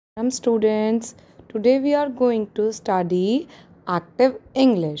Students, today we are going to study active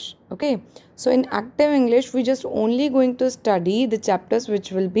English. Okay, so in active English we just only going to study the chapters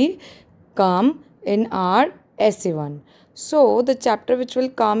which will be come in our essay 1. So the chapter which will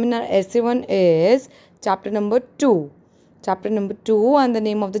come in our essay 1 is chapter number 2. Chapter number 2, and the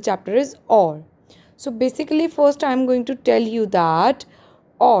name of the chapter is or. So basically first I am going to tell you that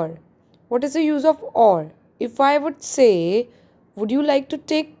or. What is the use of or? If I would say, would you like to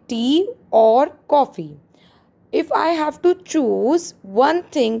take tea or coffee? If I have to choose one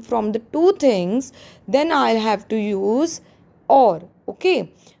thing from the two things, then I'll have to use or.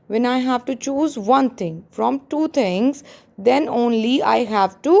 Okay. When I have to choose one thing from two things, then only I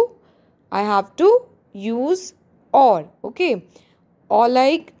have to use or. Okay. Or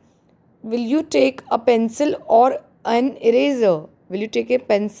like, will you take a pencil or an eraser? Will you take a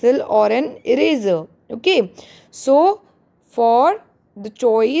pencil or an eraser? Okay. So for the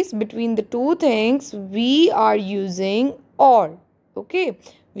choice between the two things, we are using or. Okay.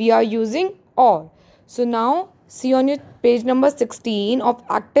 We are using or. So now see on your page number 16 of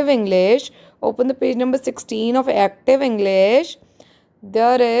active English. Open the page number 16 of active English.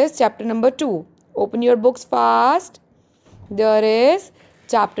 There is chapter number 2. Open your books fast. There is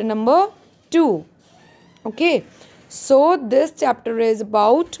chapter number 2. Okay. So this chapter is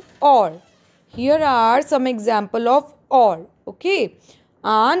about or. Here are some example of or. Okay.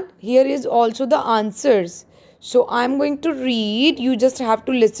 And here is also the answers. So I am going to read. You just have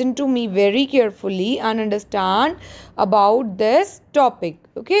to listen to me very carefully and understand about this topic.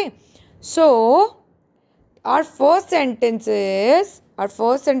 Okay. So our first sentence is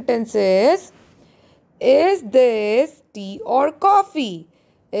this tea or coffee?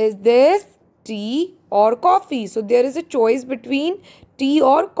 Is this tea or coffee? So there is a choice between tea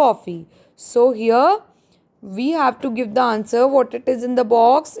or coffee. So here we have to give the answer. What it is in the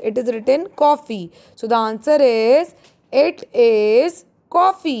box? It is written coffee. So the answer is it is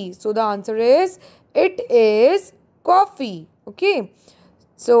coffee. So the answer is it is coffee. Okay.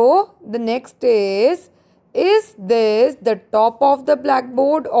 So the next is this the top of the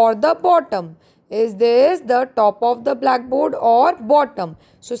blackboard or the bottom? Is this the top of the blackboard or bottom?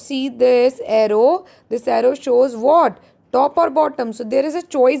 So see this arrow. This arrow shows what? Top or bottom. So there is a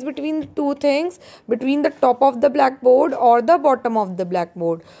choice between the two things, between the top of the blackboard or the bottom of the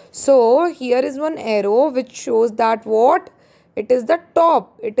blackboard. So here is one arrow which shows that what? It is the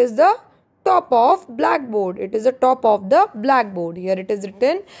top. It is the top of blackboard. It is the top of the blackboard. Here it is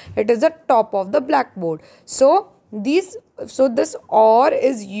written, it is the top of the blackboard. So this or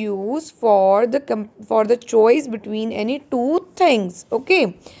is used for the choice between any two things.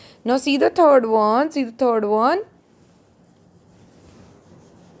 Okay. Now see the third one.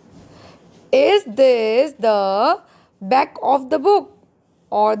 Is this the back of the book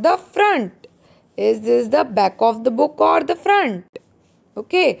or the front? Is this the back of the book or the front?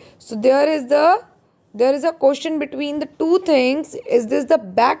 Okay. So there is a question between the two things. Is this the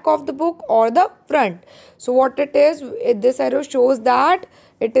back of the book or the front? So what it is, this arrow shows that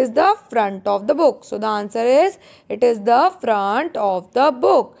it is the front of the book. So the answer is it is the front of the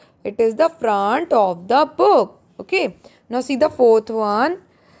book. It is the front of the book. Okay. Now see the fourth one.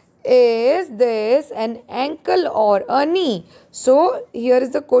 Is this an ankle or a knee? So here is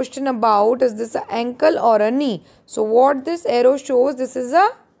the question about, is this an ankle or a knee? So what this arrow shows, this is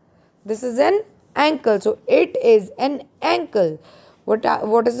an ankle. So it is an ankle. What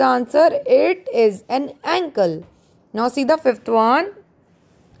is the answer? It is an ankle. Now see the fifth one.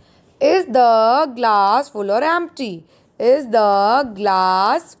 Is the glass full or empty? Is the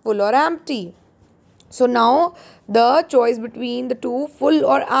glass full or empty? So now the choice between the two, full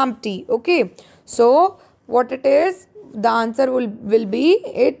or empty. Okay. So what it is, the answer will be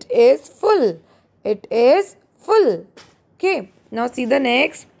it is full. It is full. Okay. Now see the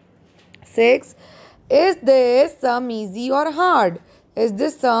next. 6. Is this some easy or hard? Is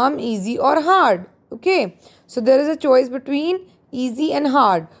this some easy or hard? Okay. So there is a choice between easy and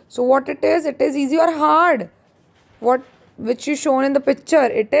hard. So what it is easy or hard? Which is shown in the picture.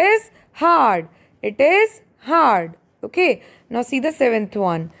 It is hard. It is hard. Okay. Now see the seventh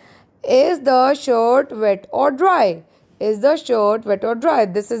one. Is the shirt wet or dry? Is the shirt wet or dry?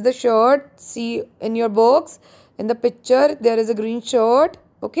 This is the shirt. See in your books. In the picture there is a green shirt.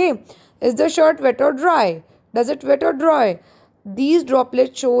 Okay. Is the shirt wet or dry? Does it wet or dry? These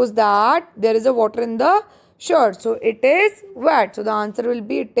droplets shows that there is a water in the shirt. So it is wet. So the answer will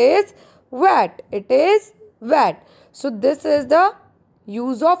be it is wet. It is wet. So this is the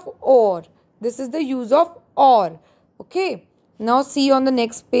use of or. This is the use of or. Okay. Now see on the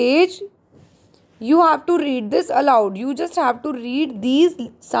next page. you have to read this aloud. You just have to read these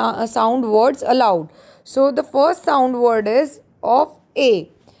sound words aloud. So the first sound word is of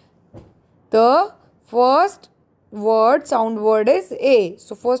A. The first sound word is A.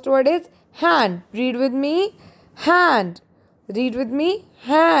 So first word is hand. Read with me. Hand. Read with me.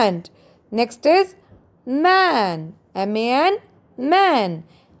 Hand. Next is man. M-A-N. Man.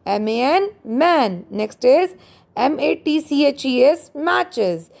 M-A-N. Man. Next is M-A-T-C-H-E-S.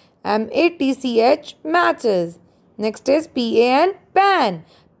 Matches. M-A-T-C-H. Matches. Next is P-A-N. Pan.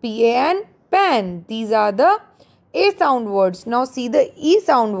 P-A-N. Pan. These are the A sound words. Now see the E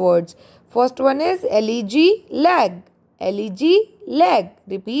sound words. First one is L-E-G. Leg. L-E-G. Leg.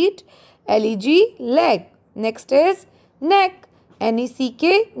 Repeat. L-E-G. Leg. Next is neck.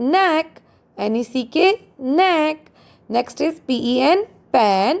 N-E-C-K. Neck. N-E-C-K. Neck. Next is P-E-N.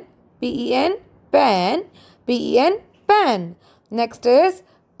 Pan. P-E-N. Pan. P-E-N. Pan. Next is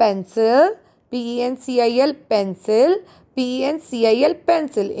pencil. P-E-N-C-I-L. Pencil. P-E-N-C-I-L.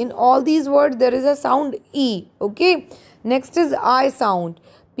 Pencil. In all these words there is a sound E. Okay. Next is I sound.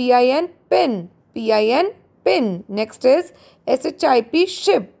 P-I-N. Pin. P-I-N. Pin. Next is S-H-I-P.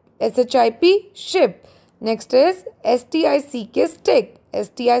 Ship. S-H-I-P. Ship. Next is S-T-I-C-K. Stick.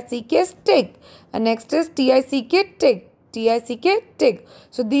 S-T-I-C-K. Stick. And next is T-I-C-K. Tick. T-I-C-K. Tick.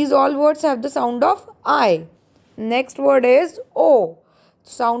 So these all words have the sound of I. Next word is O.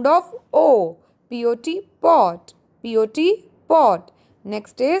 Sound of O. P-O-T. Pot. P-O-T. Pot.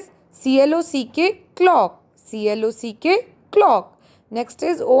 Next is C-L-O-C-K. Clock. C-L-O-C-K. Clock. Next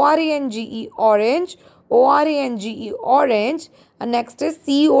is O-R-A-N-G-E. Orange. O-R-A-N-G-E. Orange. And next is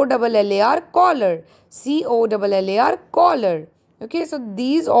C-O-L-L-A-R. Collar. C-O-L-L-A-R. Collar. Okay, so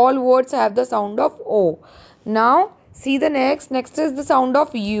these all words have the sound of O. Now see the next. Next is the sound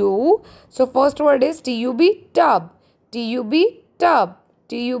of U. So first word is T-U-B. Tub. T-U-B. Tub.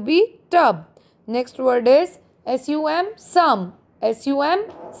 T-U-B. Tub. Next word is S-U-M. Sum. S-U-M.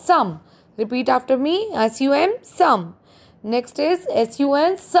 Sum. Repeat after me. S-U-M. Sum. Next is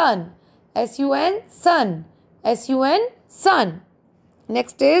S-U-N. Sun. S-U-N. Sun. S-U-N. Sun.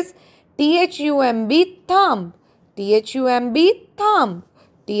 Next is T-H-U-M-B. Thumb. T-H-U-M-B. Thumb.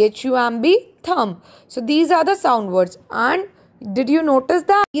 T-H-U-M-B. Thumb. So these are the sound words. And did you notice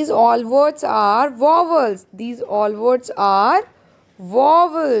that these all words are vowels? These all words are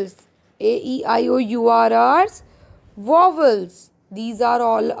vowels. A-E-I-O-U-R-R's. Vowels. These are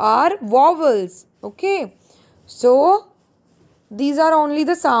all are vowels. Okay. So these are only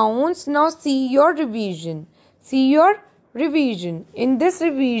the sounds. Now see your revision. See your revision. In this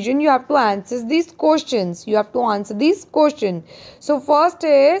revision, you have to answer these questions. You have to answer these questions. So first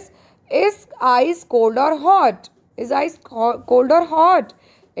is ice cold or hot? Is ice cold or hot?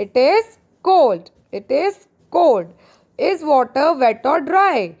 It is cold. It is cold. Is water wet or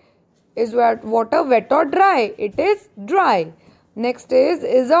dry? Is water wet or dry? It is dry. Next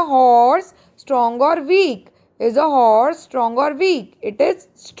is a horse strong or weak? Is a horse strong or weak? It is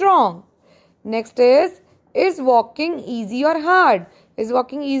strong. Next is walking easy or hard? Is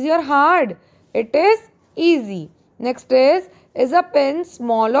walking easy or hard? It is easy. Next is a pen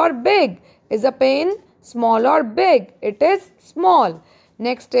small or big? Is a pen small or big? It is small.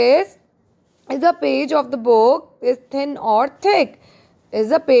 Next is a page of the book is thin or thick?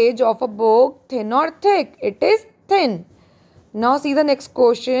 Is a page of a book thin or thick? It is thin. Now see the next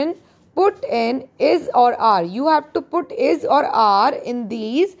question. Put in is or are. You have to put is or are in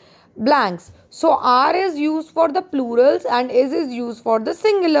these blanks. So are is used for the plurals and is used for the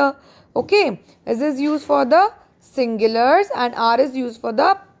singular. Okay. Is used for the singulars and are is used for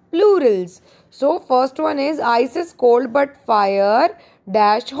the plurals. So first one is ice is cold but fire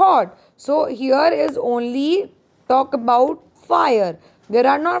dash hot. So here is only talk about fire. There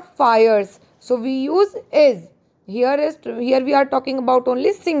are not fires. So we use is. Here we are talking about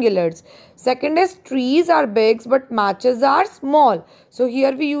only singulars. Second is trees are big but matches are small. So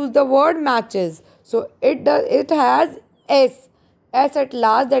here we use the word matches. So it has S. S at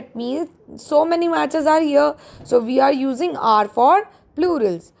last. That means so many matches are here. So we are using R for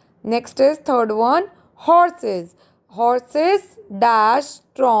plurals. Next is third one, horses. Horses dash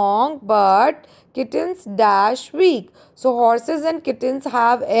strong but kittens dash weak. So horses and kittens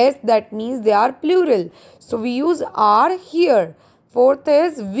have S, that means they are plural. So we use R here. Fourth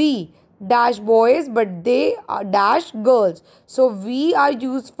is we dash boys but they dash girls. So we are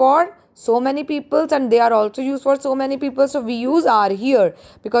used for so many people and they are also used for so many people. So we use R here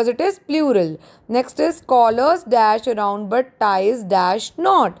because it is plural. Next is collars dash around but ties dash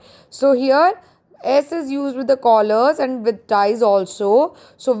not. So here S is used with the collars and with ties also.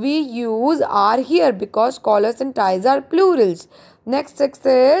 So we use R here because collars and ties are plurals. Next 6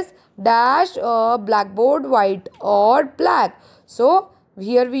 is dash a blackboard white or black. So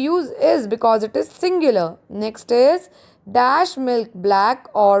here we use is because it is singular. Next is dash milk black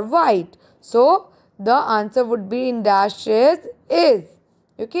or white. So the answer would be in dash is.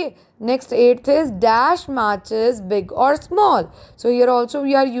 Okay. Next, eighth is dash matches big or small. So here also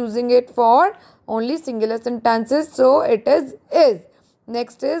we are using it for only singular sentences. So it is.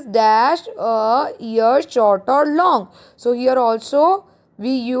 Next is dash a year short or long. So here also we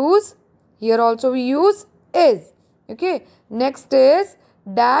use is. Okay. Next is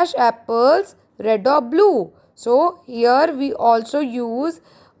dash apples red or blue. So here we also use,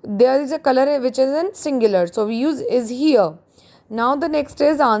 there is a color which is in singular. So we use is here. Now the next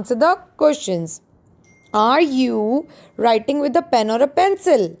is answer the questions. Are you writing with a pen or a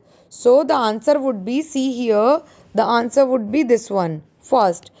pencil? So the answer would be, see here, the answer would be this one.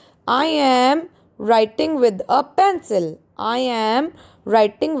 First, I am writing with a pencil. I am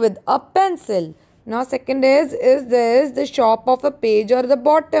writing with a pencil. Now second is this the top of a page or the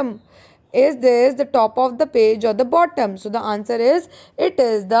bottom? Is this the top of the page or the bottom? So the answer is, it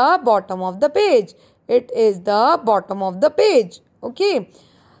is the bottom of the page. It is the bottom of the page. Okay.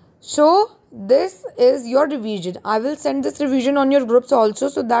 So this is your revision. I will send this revision on your groups also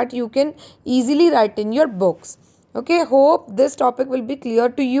so that you can easily write in your books. Okay. Hope this topic will be clear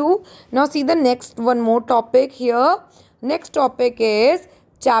to you. Now see the next one more topic here. Next topic is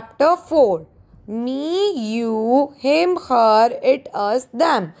chapter 4. Me, you, him, her, it, us,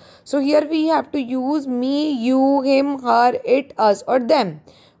 them. So here we have to use me, you, him, her, it, us or them.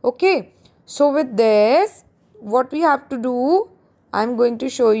 Okay. So with this, what we have to do, I am going to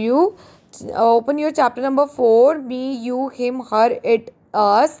show you. Open your chapter number 4. Me, you, him, her, it,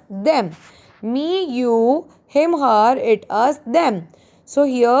 us, them. Me, you, him, her, it, us, them. So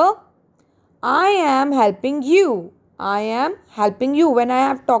here, I am helping you. I am helping you. When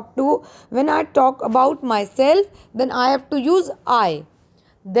I talk about myself, then I have to use I.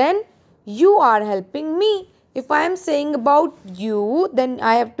 Then you are helping me. If I am saying about you, then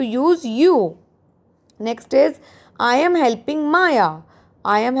I have to use you. Next is I am helping Maya.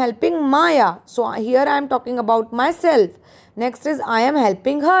 I am helping Maya. So here I am talking about myself. Next is I am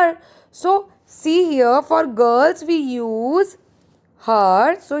helping her. So see here, for girls we use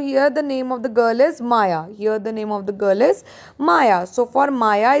her. So here the name of the girl is Maya. Here the name of the girl is Maya. So for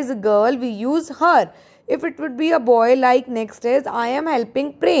Maya is a girl, we use her. If it would be a boy, like next is I am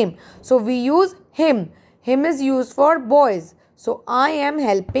helping Prem. So we use him. Him is used for boys. So I am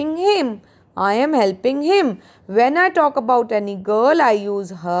helping him. I am helping him. When I talk about any girl, I use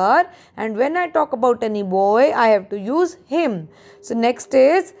her. And when I talk about any boy, I have to use him. So next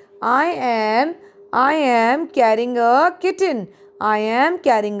is I am carrying a kitten. I am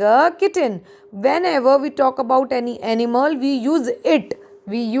carrying a kitten. Whenever we talk about any animal, we use it.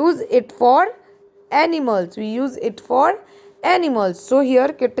 We use it for animals. We use it for animals. So here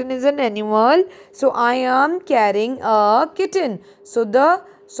kitten is an animal. So I am carrying a kitten. So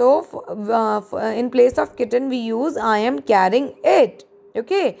in place of kitten we use I am carrying it.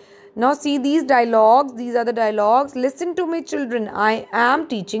 Okay. Now see these dialogues. These are the dialogues. Listen to me, children. I am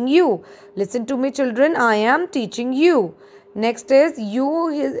teaching you. Listen to me, children. I am teaching you. Next is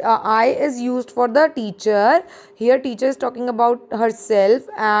I is used for the teacher. Here teacher is talking about herself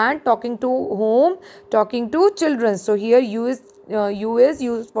and talking to whom? Talking to children. So here you is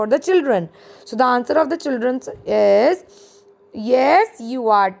used for the children. So the answer of the children is yes, you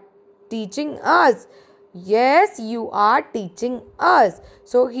are teaching us. Yes, you are teaching us.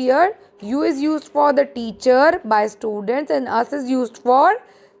 So here you is used for the teacher by students and us is used for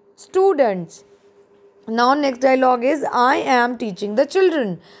students. Now next dialogue is I am teaching the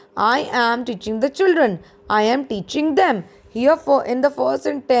children. I am teaching the children. I am teaching them. Here in the first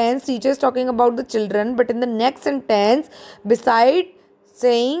sentence, teacher is talking about the children, but in the next sentence, beside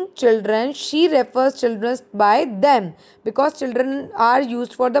saying children, she refers children by them because children are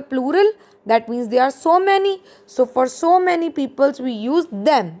used for the plural. That means there are so many. So for so many peoples we use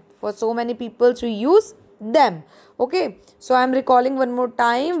them. For so many peoples we use them. Okay. So I am recalling one more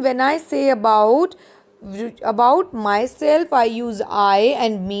time. When I say about myself, I use I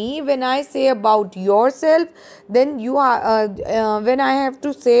and me. When I say about yourself, then you are when I have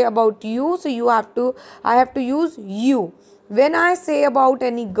to say about you, so I have to use you. When I say about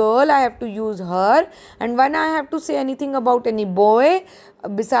any girl, I have to use her. And when I have to say anything about any boy,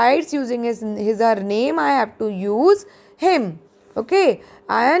 besides using his her name, I have to use him. Okay.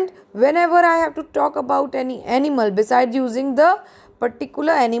 And whenever I have to talk about any animal, besides using the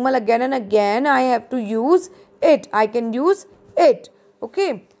particular animal again and again, I have to use it. I can use it.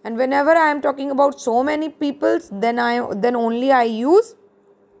 Okay. And whenever I am talking about so many peoples, then only I use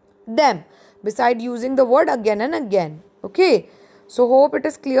them, beside using the word again and again. Okay. So hope it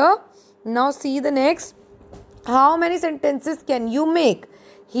is clear. Now see the next. How many sentences can you make?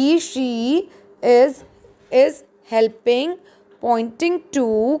 He, she is helping, pointing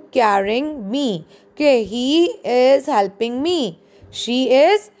to, carrying me. Okay, he is helping me. She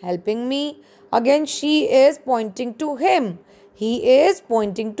is helping me. Again, she is pointing to him. He is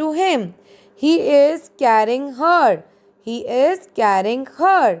pointing to him. He is carrying her. He is carrying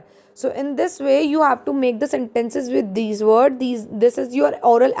her. So in this way, you have to make the sentences with these words. This is your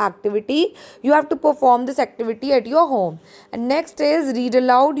oral activity. You have to perform this activity at your home. And next is read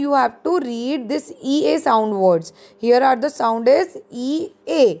aloud. You have to read this EA sound words. Here are the sound is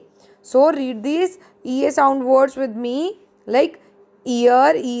EA. So read these EA sound words with me, like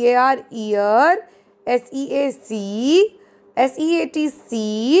ear, EAR, ear, SEAC, SEAT,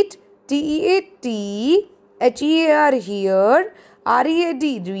 seat, TEAT, HEAR, here,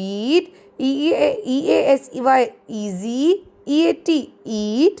 READ, read, EASEY, easy, EAT,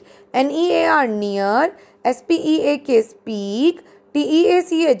 eat, NEAR, near, SPEAK, speak,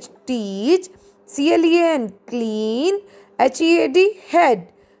 TEACH, teach, CLEAN, clean, HEAD,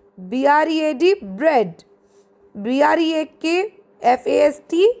 head, BREAD, bread, BREAK,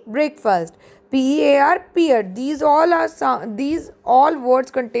 FAST, breakfast, PEAR, pear. These all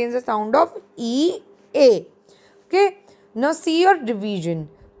words contains the sound of EA. Okay. Now see your division.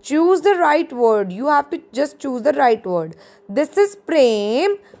 Choose the right word. You have to just choose the right word. This is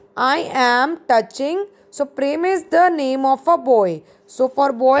Prem. I am touching. So Prem is the name of a boy. So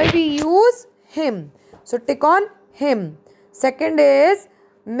for boy we use him. So tick on him. Second is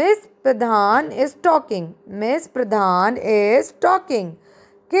Miss Pradhan is talking. Miss Pradhan is talking.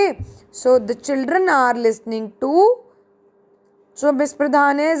 Okay. So the children are listening to. So Miss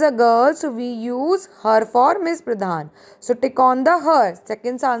Pradhan is a girl. So we use her for Miss Pradhan. So tick on the her.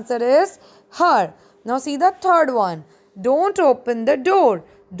 Second answer is her. Now see the third one. Don't open the door.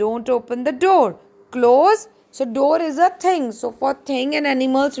 Don't open the door. Close. So door is a thing. So for thing and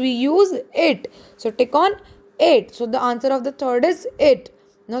animals we use it. So tick on it. So the answer of the third is it.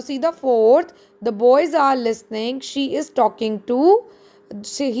 Now see the fourth. The boys are listening. She is talking to.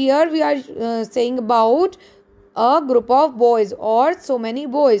 See here we are saying about a group of boys or so many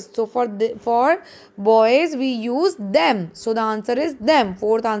boys. So for boys we use them. So the answer is them.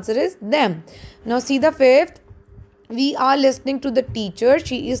 Fourth answer is them. Now see the fifth. We are listening to the teacher.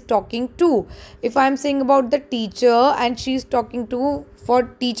 She is talking to. If I am saying about the teacher and she is talking to, for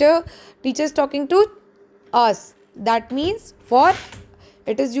teacher is talking to us. That means for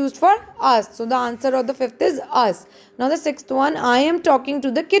it is used for us. So the answer of the fifth is us. Now the sixth one. I am talking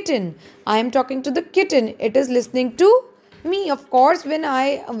to the kitten. I am talking to the kitten. It is listening to me. Of course, when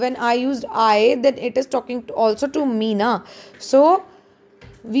I used I, then it is talking also to me, na. So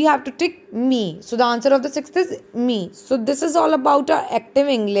we have to tick me. So the answer of the sixth is me. So this is all about our active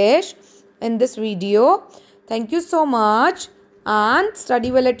English in this video. Thank you so much and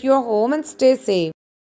study well at your home and stay safe.